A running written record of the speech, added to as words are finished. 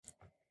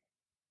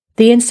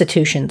The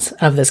institutions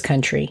of this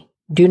country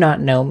do not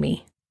know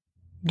me,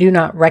 do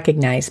not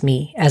recognize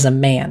me as a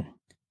man,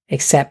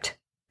 except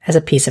as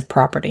a piece of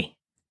property.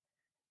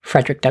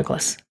 Frederick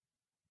Douglass.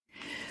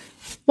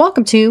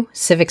 Welcome to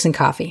Civics and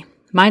Coffee.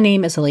 My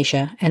name is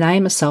Alicia, and I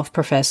am a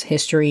self-professed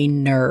history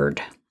nerd.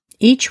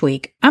 Each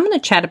week, I'm going to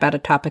chat about a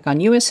topic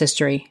on U.S.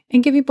 history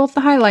and give you both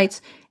the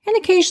highlights and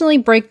occasionally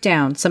break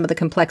down some of the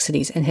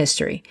complexities in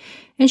history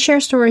and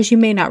share stories you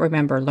may not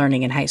remember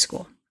learning in high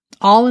school,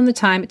 all in the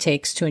time it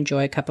takes to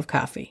enjoy a cup of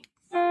coffee.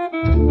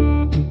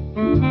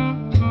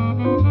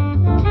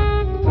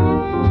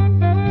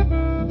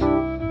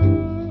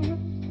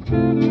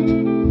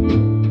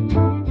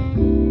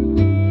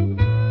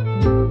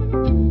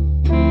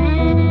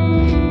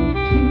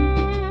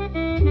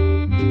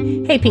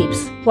 Hey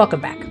peeps, welcome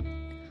back.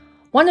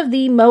 One of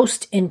the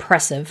most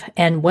impressive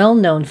and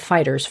well-known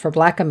fighters for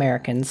Black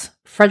Americans,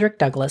 Frederick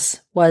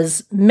Douglass,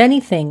 was many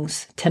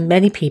things to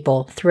many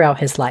people throughout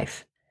his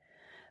life.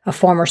 A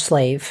former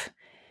slave,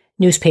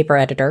 newspaper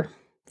editor,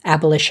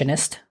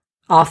 abolitionist,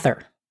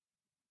 author,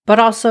 but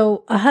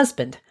also a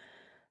husband,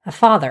 a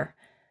father,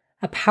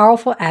 a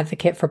powerful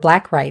advocate for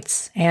Black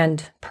rights,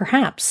 and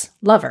perhaps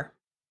lover.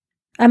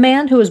 A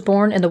man who was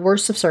born in the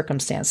worst of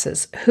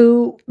circumstances,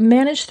 who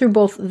managed through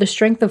both the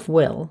strength of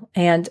will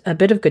and a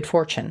bit of good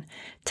fortune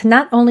to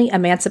not only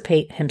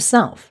emancipate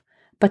himself,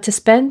 but to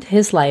spend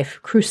his life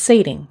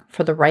crusading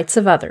for the rights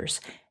of others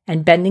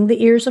and bending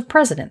the ears of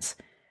presidents.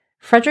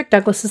 Frederick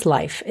Douglass's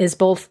life is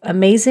both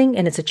amazing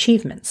in its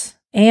achievements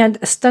and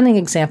a stunning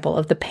example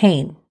of the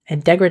pain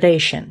and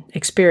degradation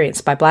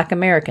experienced by Black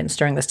Americans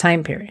during this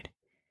time period.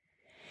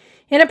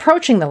 In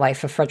approaching the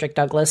life of Frederick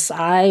Douglass,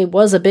 I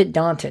was a bit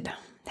daunted.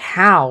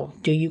 How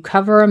do you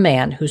cover a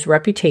man whose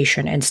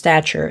reputation and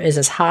stature is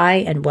as high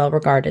and well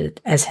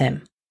regarded as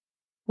him?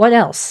 What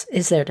else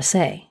is there to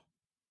say?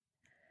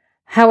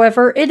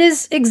 However, it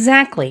is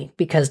exactly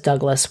because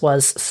Douglass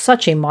was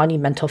such a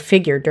monumental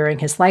figure during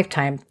his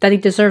lifetime that he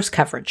deserves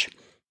coverage.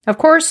 Of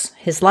course,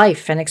 his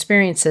life and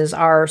experiences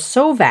are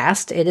so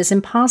vast it is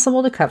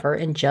impossible to cover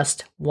in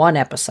just one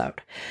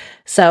episode.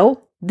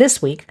 So,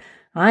 this week,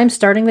 I'm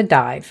starting the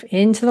dive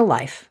into the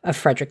life of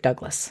Frederick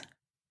Douglass.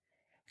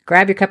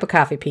 Grab your cup of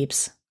coffee,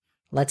 peeps.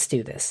 Let's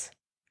do this.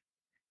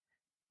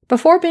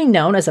 Before being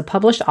known as a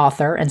published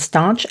author and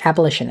staunch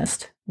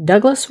abolitionist,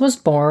 Douglass was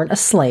born a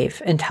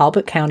slave in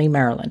Talbot County,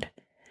 Maryland.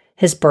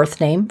 His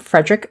birth name,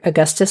 Frederick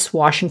Augustus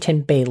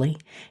Washington Bailey,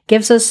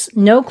 gives us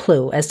no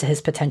clue as to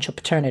his potential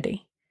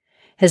paternity.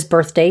 His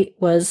birth date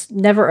was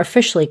never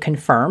officially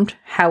confirmed.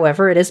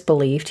 However, it is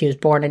believed he was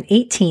born in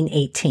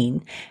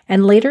 1818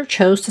 and later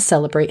chose to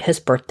celebrate his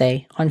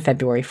birthday on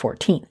February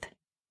 14th.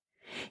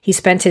 He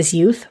spent his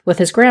youth with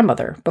his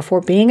grandmother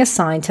before being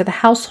assigned to the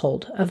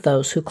household of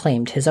those who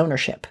claimed his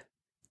ownership.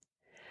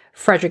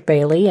 Frederick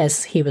Bailey,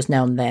 as he was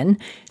known then,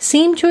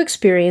 seemed to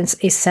experience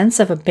a sense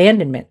of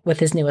abandonment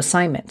with his new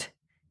assignment.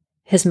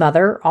 His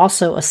mother,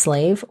 also a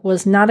slave,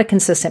 was not a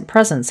consistent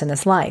presence in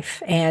his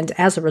life, and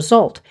as a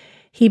result,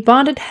 he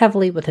bonded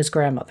heavily with his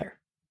grandmother.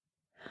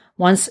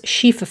 Once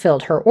she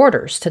fulfilled her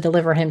orders to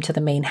deliver him to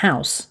the main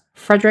house,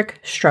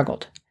 Frederick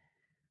struggled.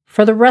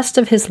 For the rest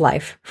of his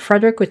life,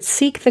 Frederick would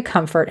seek the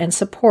comfort and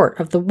support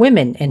of the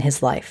women in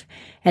his life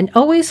and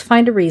always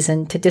find a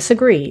reason to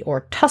disagree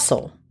or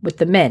tussle with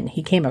the men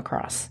he came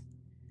across.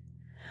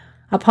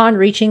 Upon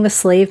reaching the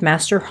slave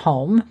master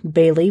home,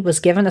 Bailey was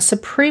given a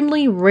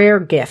supremely rare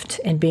gift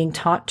in being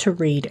taught to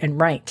read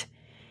and write.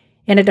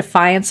 In a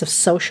defiance of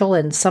social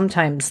and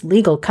sometimes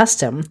legal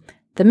custom,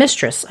 the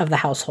mistress of the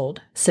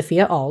household,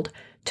 Sophia Auld,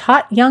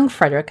 taught young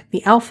Frederick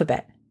the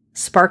alphabet,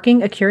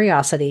 sparking a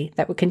curiosity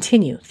that would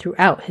continue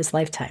throughout his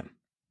lifetime.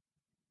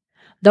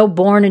 Though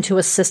born into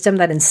a system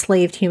that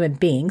enslaved human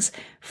beings,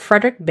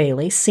 Frederick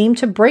Bailey seemed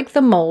to break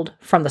the mold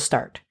from the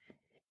start.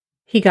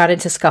 He got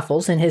into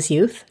scuffles in his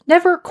youth,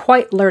 never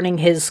quite learning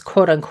his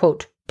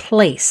quote-unquote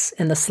place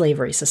in the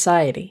slavery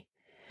society.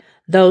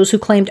 Those who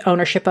claimed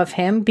ownership of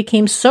him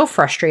became so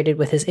frustrated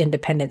with his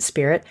independent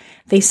spirit,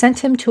 they sent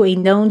him to a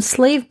known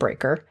slave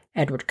breaker,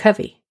 Edward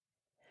Covey.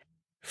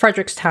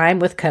 Frederick's time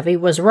with Covey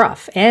was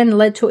rough and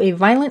led to a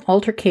violent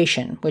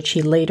altercation, which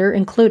he later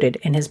included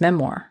in his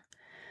memoir.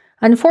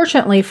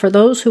 Unfortunately for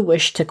those who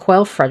wished to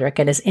quell Frederick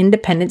and his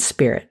independent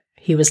spirit,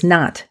 he was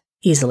not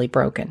easily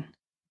broken.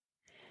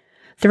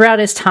 Throughout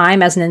his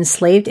time as an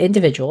enslaved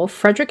individual,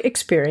 Frederick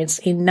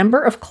experienced a number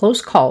of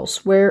close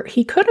calls where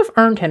he could have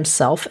earned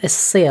himself a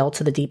sail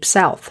to the Deep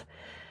South.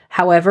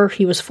 However,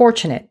 he was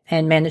fortunate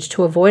and managed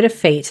to avoid a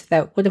fate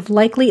that would have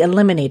likely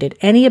eliminated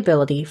any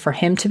ability for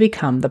him to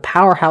become the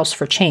powerhouse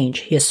for change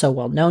he is so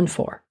well known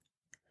for.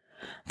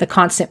 The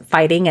constant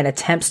fighting and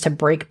attempts to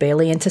break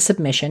Bailey into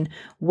submission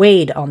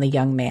weighed on the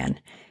young man,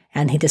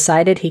 and he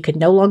decided he could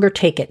no longer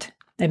take it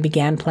and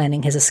began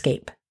planning his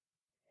escape.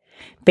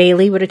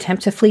 Bailey would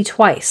attempt to flee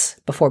twice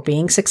before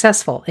being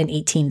successful in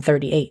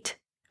 1838.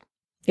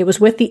 It was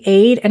with the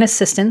aid and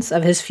assistance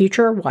of his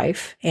future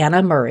wife,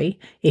 Anna Murray,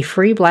 a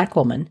free Black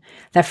woman,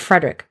 that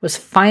Frederick was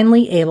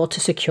finally able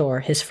to secure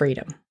his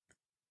freedom.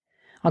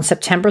 On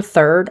September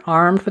 3rd,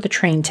 armed with a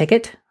train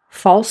ticket,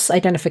 false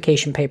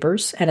identification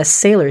papers, and a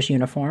sailor's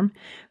uniform,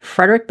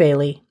 Frederick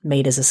Bailey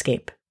made his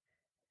escape.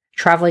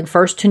 Traveling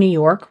first to New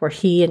York, where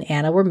he and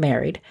Anna were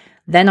married,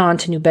 then on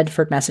to New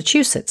Bedford,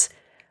 Massachusetts,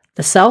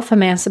 the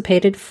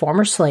self-emancipated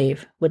former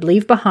slave would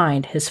leave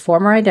behind his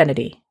former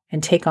identity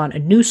and take on a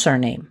new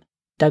surname,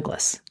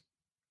 Douglas.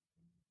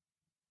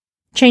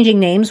 Changing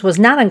names was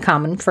not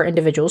uncommon for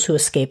individuals who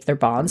escaped their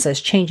bonds, as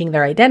changing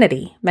their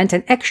identity meant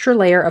an extra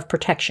layer of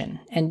protection,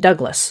 and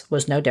Douglas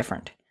was no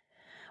different.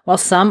 While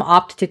some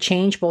opted to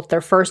change both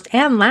their first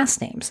and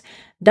last names,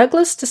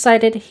 Douglas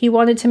decided he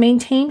wanted to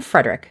maintain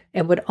Frederick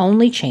and would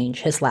only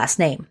change his last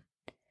name.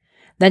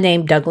 The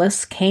name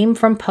Douglas came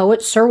from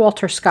poet Sir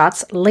Walter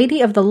Scott's Lady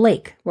of the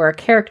Lake, where a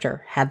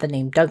character had the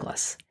name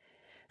Douglas.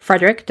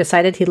 Frederick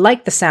decided he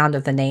liked the sound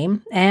of the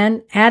name,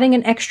 and adding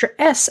an extra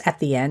S at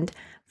the end,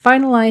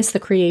 finalized the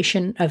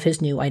creation of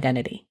his new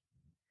identity.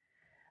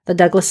 The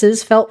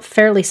Douglases felt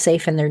fairly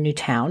safe in their new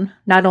town.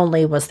 Not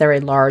only was there a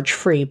large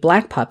free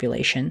black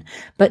population,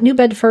 but New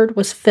Bedford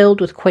was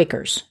filled with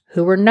Quakers,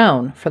 who were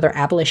known for their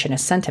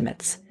abolitionist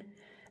sentiments.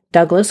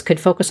 Douglas could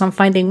focus on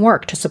finding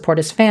work to support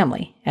his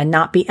family and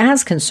not be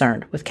as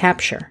concerned with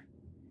capture.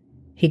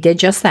 He did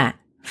just that,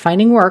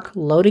 finding work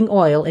loading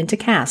oil into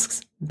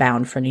casks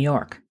bound for New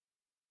York.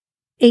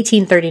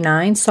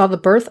 1839 saw the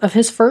birth of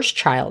his first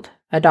child,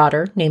 a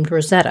daughter named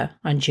Rosetta,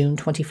 on June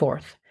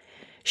 24th.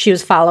 She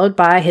was followed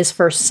by his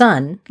first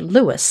son,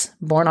 Louis,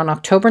 born on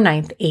October 9,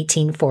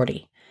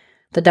 1840.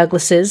 The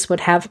Douglases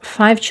would have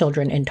 5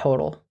 children in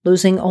total,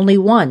 losing only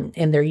one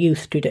in their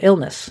youth due to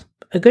illness,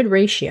 a good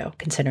ratio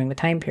considering the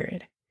time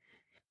period.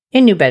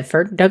 In New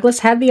Bedford, Douglas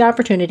had the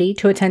opportunity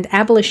to attend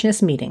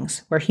abolitionist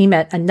meetings, where he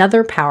met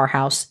another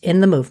powerhouse in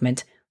the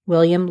movement,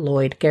 William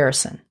Lloyd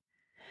Garrison.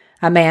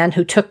 A man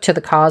who took to the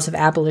cause of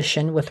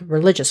abolition with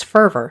religious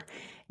fervor,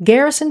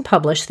 Garrison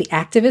published the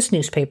activist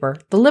newspaper,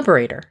 The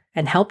Liberator,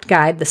 and helped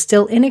guide the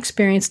still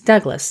inexperienced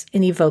Douglas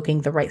in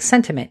evoking the right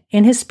sentiment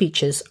in his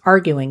speeches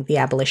arguing the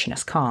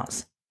abolitionist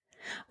cause.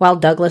 While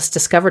Douglas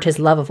discovered his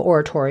love of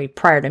oratory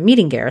prior to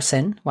meeting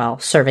Garrison, while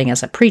serving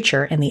as a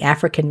preacher in the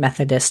African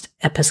Methodist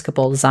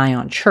Episcopal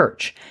Zion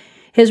Church,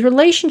 his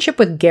relationship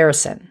with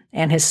Garrison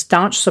and his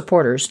staunch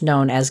supporters,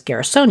 known as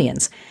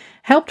Garrisonians,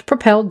 helped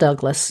propel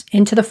Douglas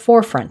into the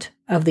forefront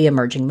of the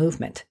emerging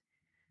movement.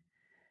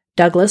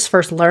 Douglas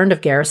first learned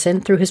of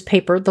Garrison through his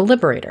paper, The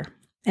Liberator,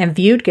 and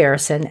viewed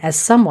Garrison as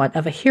somewhat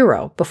of a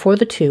hero before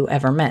the two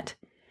ever met.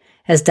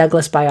 As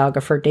Douglas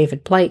biographer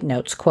David Blight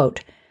notes, quote,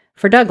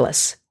 "For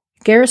Douglas,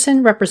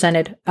 Garrison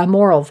represented a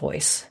moral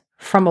voice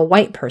from a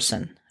white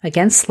person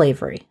against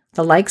slavery,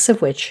 the likes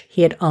of which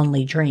he had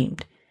only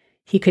dreamed.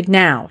 He could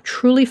now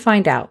truly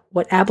find out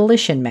what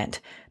abolition meant,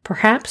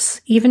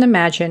 perhaps even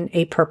imagine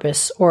a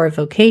purpose or a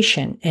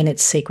vocation in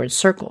its sacred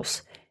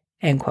circles."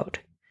 End quote.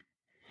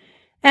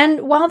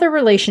 And while their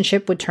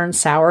relationship would turn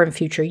sour in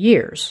future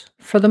years,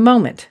 for the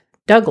moment,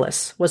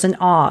 Douglas was in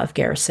awe of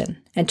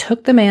Garrison and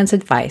took the man's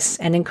advice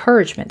and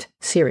encouragement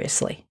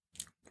seriously.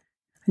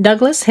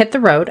 Douglas hit the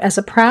road as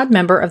a proud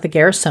member of the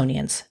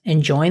Garrisonians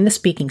and joined the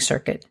speaking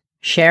circuit,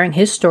 sharing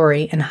his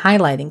story and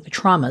highlighting the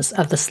traumas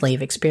of the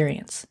slave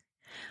experience.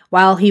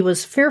 While he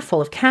was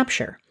fearful of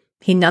capture,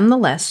 he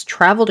nonetheless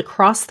traveled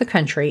across the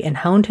country and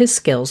honed his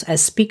skills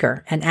as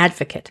speaker and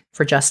advocate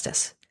for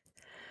justice.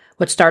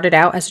 What started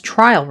out as a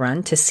trial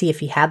run to see if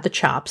he had the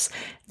chops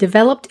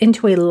developed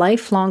into a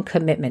lifelong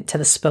commitment to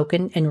the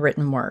spoken and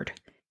written word.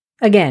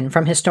 Again,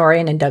 from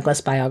historian and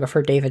Douglas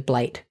biographer David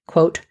Blight,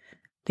 quote,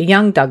 "The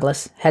young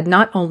Douglas had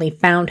not only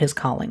found his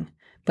calling,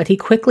 but he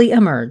quickly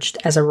emerged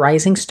as a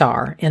rising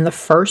star in the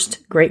first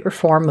great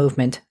reform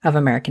movement of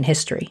American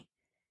history.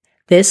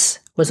 This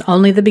was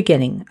only the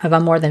beginning of a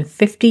more than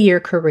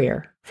 50-year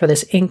career for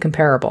this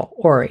incomparable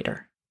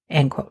orator."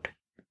 End quote.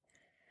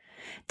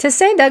 To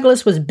say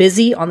Douglas was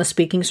busy on the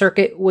speaking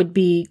circuit would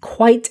be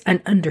quite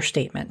an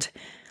understatement.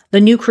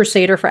 The new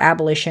crusader for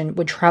abolition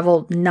would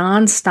travel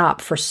nonstop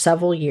for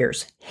several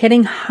years,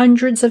 hitting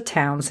hundreds of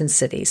towns and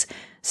cities,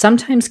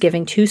 sometimes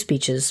giving 2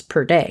 speeches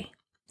per day.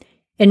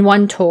 In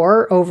one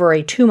tour over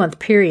a 2-month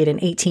period in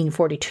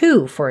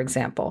 1842, for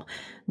example,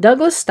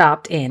 Douglas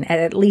stopped in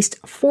at least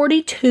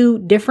 42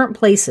 different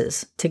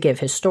places to give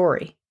his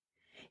story.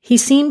 He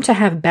seemed to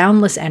have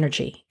boundless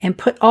energy and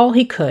put all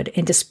he could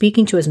into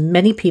speaking to as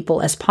many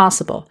people as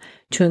possible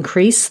to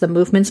increase the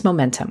movement's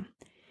momentum.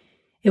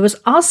 It was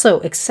also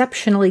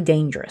exceptionally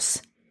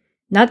dangerous.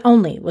 Not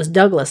only was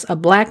Douglas a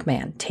black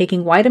man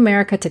taking white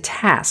America to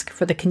task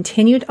for the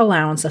continued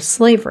allowance of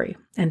slavery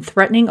and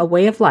threatening a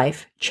way of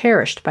life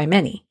cherished by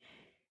many,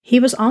 he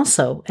was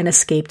also an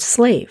escaped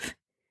slave.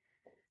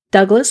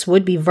 Douglas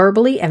would be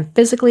verbally and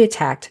physically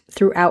attacked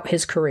throughout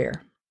his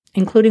career,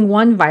 including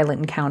one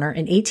violent encounter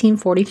in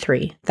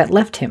 1843 that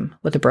left him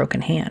with a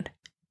broken hand.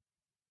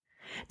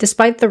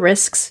 Despite the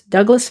risks,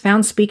 Douglas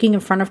found speaking in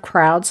front of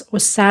crowds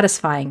was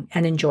satisfying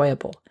and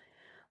enjoyable.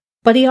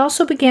 But he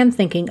also began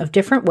thinking of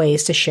different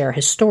ways to share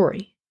his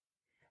story.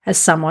 As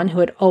someone who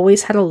had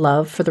always had a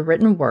love for the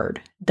written word,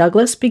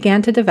 Douglas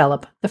began to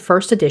develop the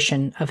first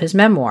edition of his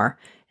memoir,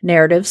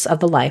 Narratives of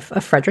the Life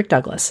of Frederick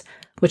Douglass,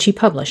 which he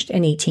published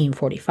in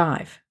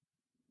 1845.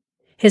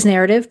 His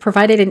narrative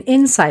provided an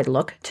inside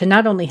look to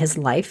not only his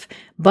life,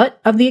 but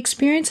of the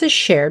experiences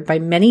shared by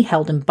many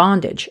held in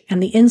bondage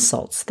and the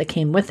insults that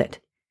came with it.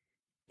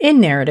 In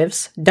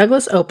Narratives,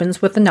 Douglass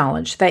opens with the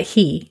knowledge that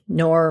he,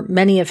 nor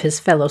many of his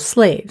fellow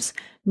slaves,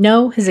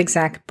 know his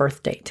exact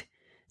birth date.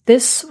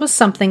 This was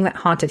something that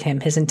haunted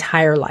him his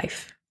entire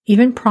life,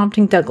 even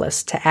prompting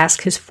Douglass to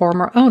ask his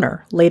former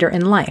owner later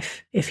in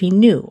life if he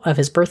knew of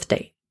his birth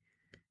date.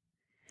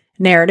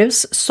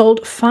 Narratives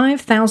sold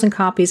 5,000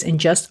 copies in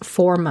just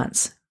 4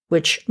 months,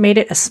 which made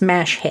it a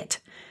smash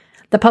hit.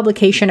 The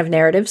publication of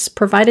Narratives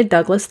provided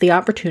Douglass the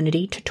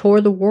opportunity to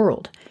tour the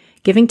world,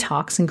 giving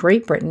talks in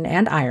Great Britain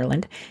and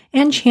Ireland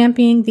and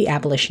championing the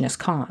abolitionist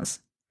cause.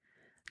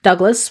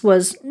 Douglass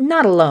was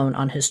not alone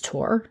on his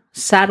tour.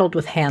 Saddled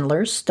with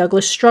handlers,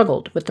 Douglass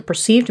struggled with the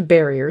perceived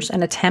barriers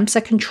and attempts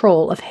at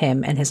control of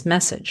him and his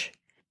message.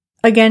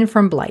 Again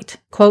from Blight,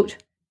 quote,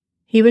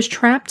 "He was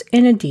trapped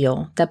in a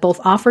deal that both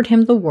offered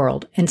him the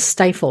world and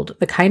stifled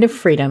the kind of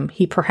freedom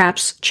he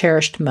perhaps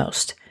cherished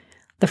most,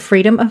 the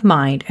freedom of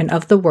mind and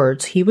of the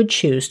words he would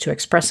choose to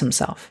express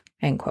himself."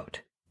 End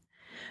quote.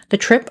 The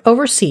trip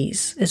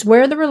overseas is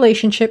where the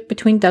relationship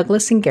between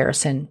Douglass and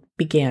Garrison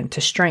began to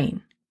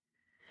strain.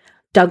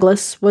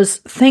 Douglass was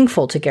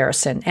thankful to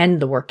Garrison and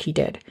the work he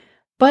did,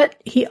 but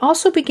he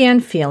also began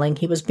feeling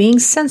he was being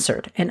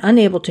censored and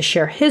unable to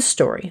share his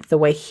story the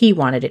way he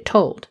wanted it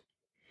told.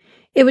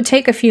 It would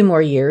take a few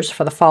more years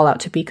for the fallout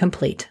to be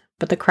complete,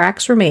 but the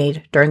cracks were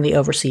made during the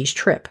overseas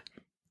trip.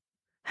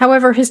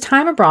 However, his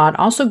time abroad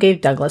also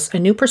gave Douglass a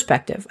new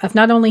perspective of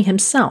not only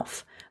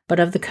himself, but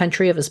of the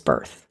country of his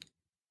birth.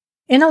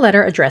 In a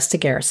letter addressed to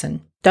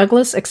Garrison,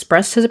 Douglass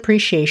expressed his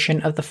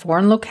appreciation of the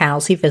foreign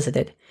locales he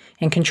visited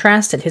and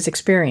contrasted his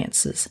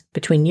experiences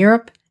between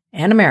Europe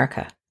and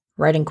America,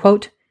 writing,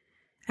 quote,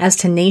 "As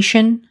to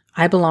nation,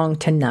 I belong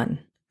to none.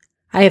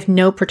 I have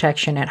no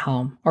protection at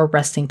home or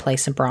resting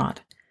place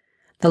abroad.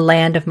 The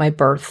land of my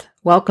birth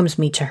welcomes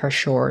me to her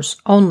shores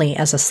only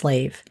as a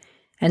slave,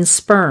 and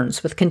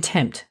spurns with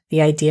contempt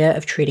the idea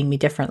of treating me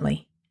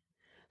differently,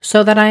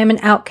 so that I am an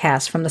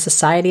outcast from the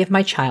society of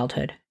my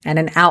childhood and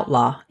an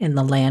outlaw in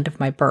the land of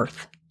my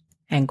birth."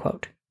 End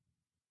quote.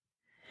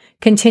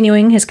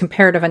 Continuing his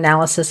comparative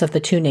analysis of the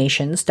two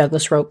nations,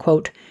 Douglass wrote,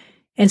 quote,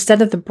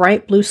 "Instead of the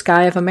bright blue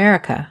sky of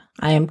America,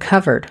 I am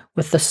covered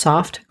with the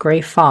soft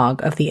gray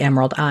fog of the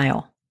Emerald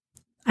Isle.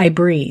 I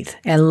breathe,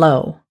 and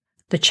lo,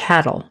 the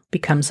chattel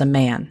becomes a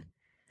man.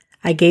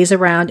 I gaze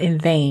around in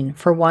vain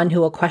for one who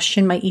will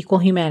question my equal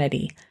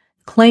humanity,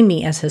 claim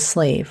me as his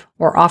slave,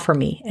 or offer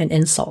me an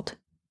insult."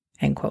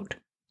 End quote.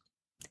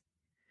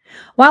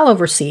 While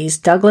overseas,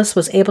 Douglass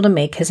was able to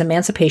make his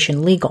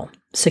emancipation legal,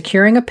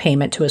 securing a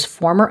payment to his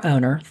former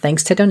owner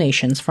thanks to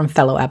donations from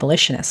fellow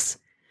abolitionists.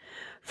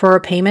 For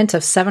a payment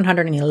of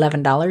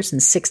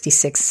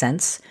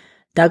 $711.66,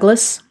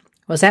 Douglass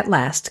was at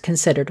last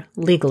considered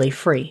legally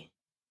free.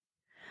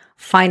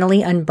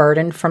 Finally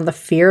unburdened from the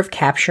fear of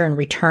capture and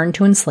return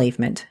to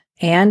enslavement,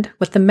 and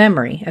with the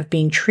memory of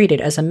being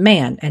treated as a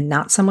man and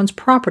not someone's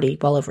property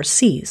while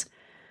overseas,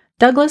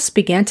 Douglass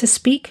began to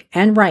speak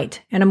and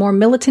write in a more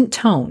militant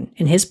tone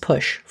in his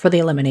push for the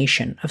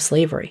elimination of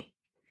slavery.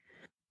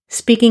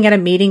 Speaking at a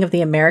meeting of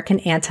the American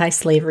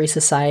Anti-Slavery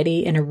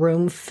Society in a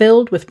room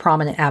filled with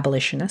prominent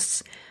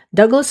abolitionists,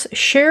 Douglass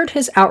shared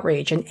his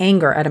outrage and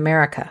anger at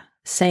America,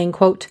 saying,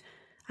 quote,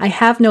 "I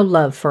have no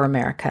love for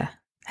America.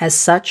 As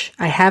such,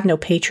 I have no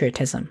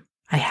patriotism.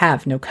 I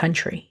have no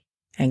country."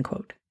 End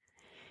quote.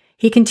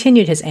 He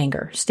continued his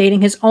anger,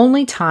 stating his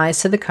only ties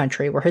to the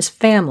country were his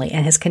family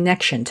and his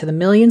connection to the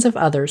millions of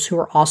others who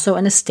were also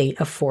in a state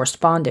of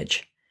forced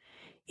bondage.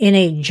 In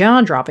a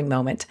jaw-dropping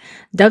moment,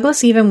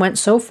 Douglass even went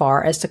so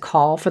far as to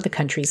call for the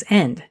country's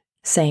end,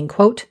 saying,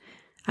 quote,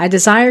 "I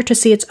desire to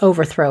see its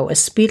overthrow as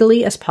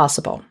speedily as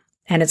possible,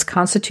 and its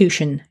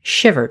constitution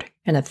shivered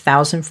in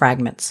 1,000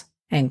 fragments."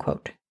 End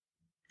quote.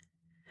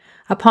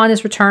 Upon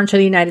his return to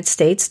the United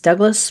States,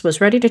 Douglass was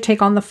ready to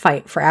take on the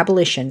fight for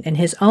abolition in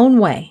his own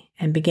way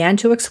and began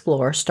to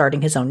explore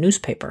starting his own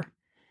newspaper.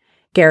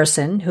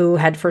 Garrison, who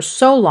had for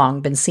so long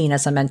been seen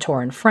as a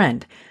mentor and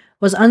friend,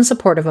 was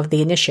unsupportive of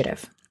the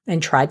initiative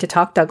and tried to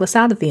talk Douglass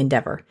out of the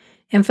endeavor,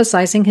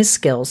 emphasizing his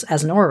skills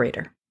as an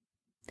orator.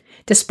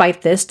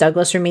 Despite this,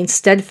 Douglass remained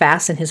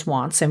steadfast in his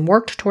wants and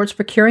worked towards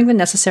procuring the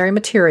necessary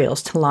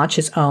materials to launch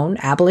his own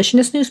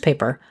abolitionist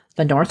newspaper,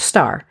 the North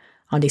Star,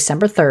 on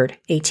December 3,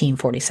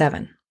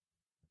 1847.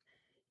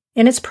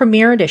 In its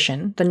premiere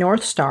edition, the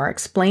North Star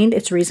explained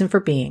its reason for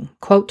being,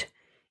 quote,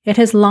 "It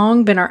has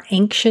long been our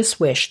anxious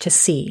wish to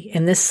see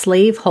in this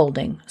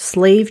slave-holding,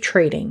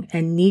 slave-trading,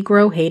 and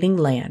Negro-hating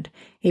land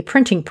a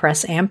printing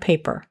press and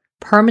paper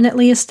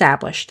permanently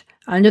established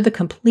under the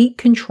complete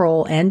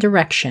control and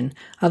direction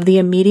of the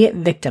immediate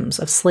victims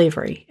of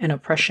slavery and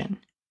oppression."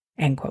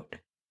 End quote.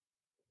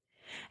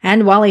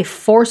 And while a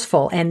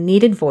forceful and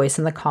needed voice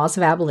in the cause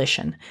of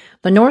abolition,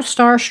 the North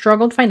Star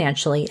struggled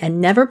financially and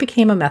never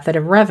became a method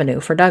of revenue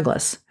for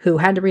Douglass, who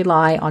had to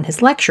rely on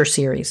his lecture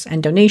series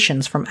and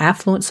donations from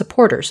affluent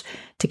supporters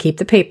to keep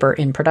the paper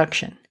in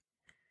production.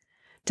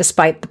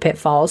 Despite the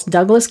pitfalls,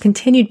 Douglas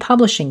continued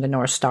publishing the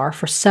North Star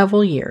for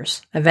several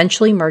years,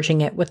 eventually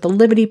merging it with the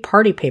Liberty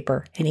Party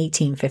paper in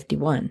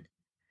 1851.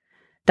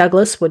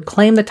 Douglas would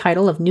claim the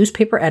title of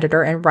newspaper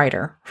editor and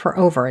writer for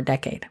over a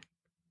decade.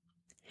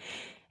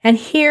 And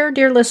here,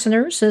 dear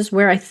listeners, is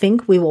where I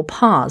think we will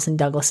pause in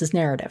Douglas's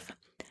narrative.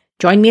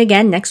 Join me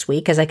again next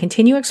week as I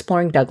continue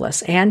exploring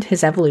Douglas and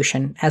his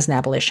evolution as an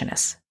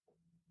abolitionist.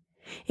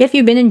 If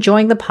you've been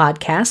enjoying the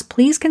podcast,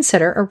 please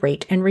consider a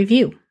rate and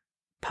review.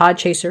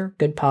 Podchaser,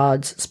 Good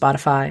Pods,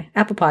 Spotify,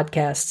 Apple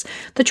Podcasts.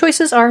 The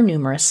choices are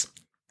numerous.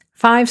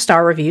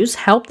 5-star reviews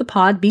help the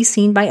pod be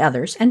seen by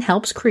others and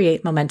helps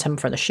create momentum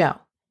for the show.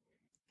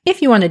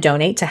 If you want to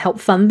donate to help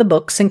fund the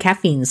books and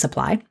caffeine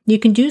supply, you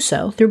can do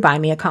so through Buy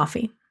Me a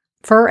Coffee.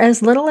 For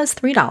as little as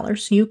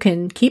 $3, you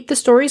can keep the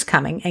stories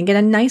coming and get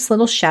a nice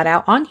little shout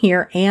out on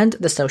here and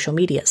the social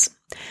medias.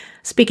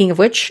 Speaking of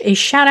which, a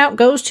shout out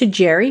goes to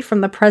Jerry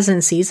from the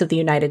Presidencies of the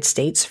United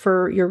States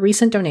for your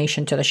recent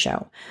donation to the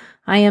show.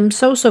 I am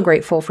so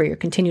grateful for your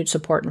continued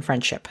support and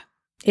friendship.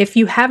 If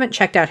you haven't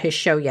checked out his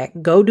show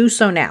yet, go do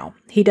so now.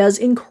 He does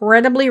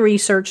incredibly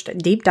researched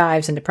deep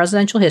dives into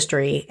presidential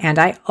history, and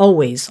I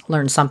always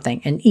learn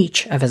something in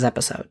each of his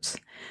episodes.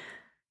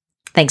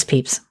 Thanks,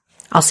 peeps.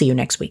 I'll see you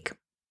next week.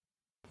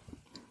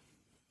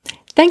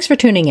 Thanks for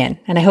tuning in,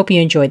 and I hope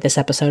you enjoyed this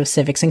episode of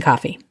Civics and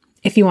Coffee.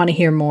 If you want to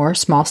hear more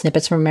small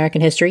snippets from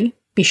American history,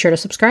 be sure to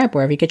subscribe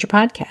wherever you get your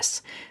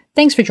podcasts.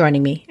 Thanks for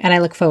joining me, and I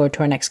look forward to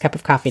our next cup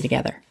of coffee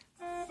together.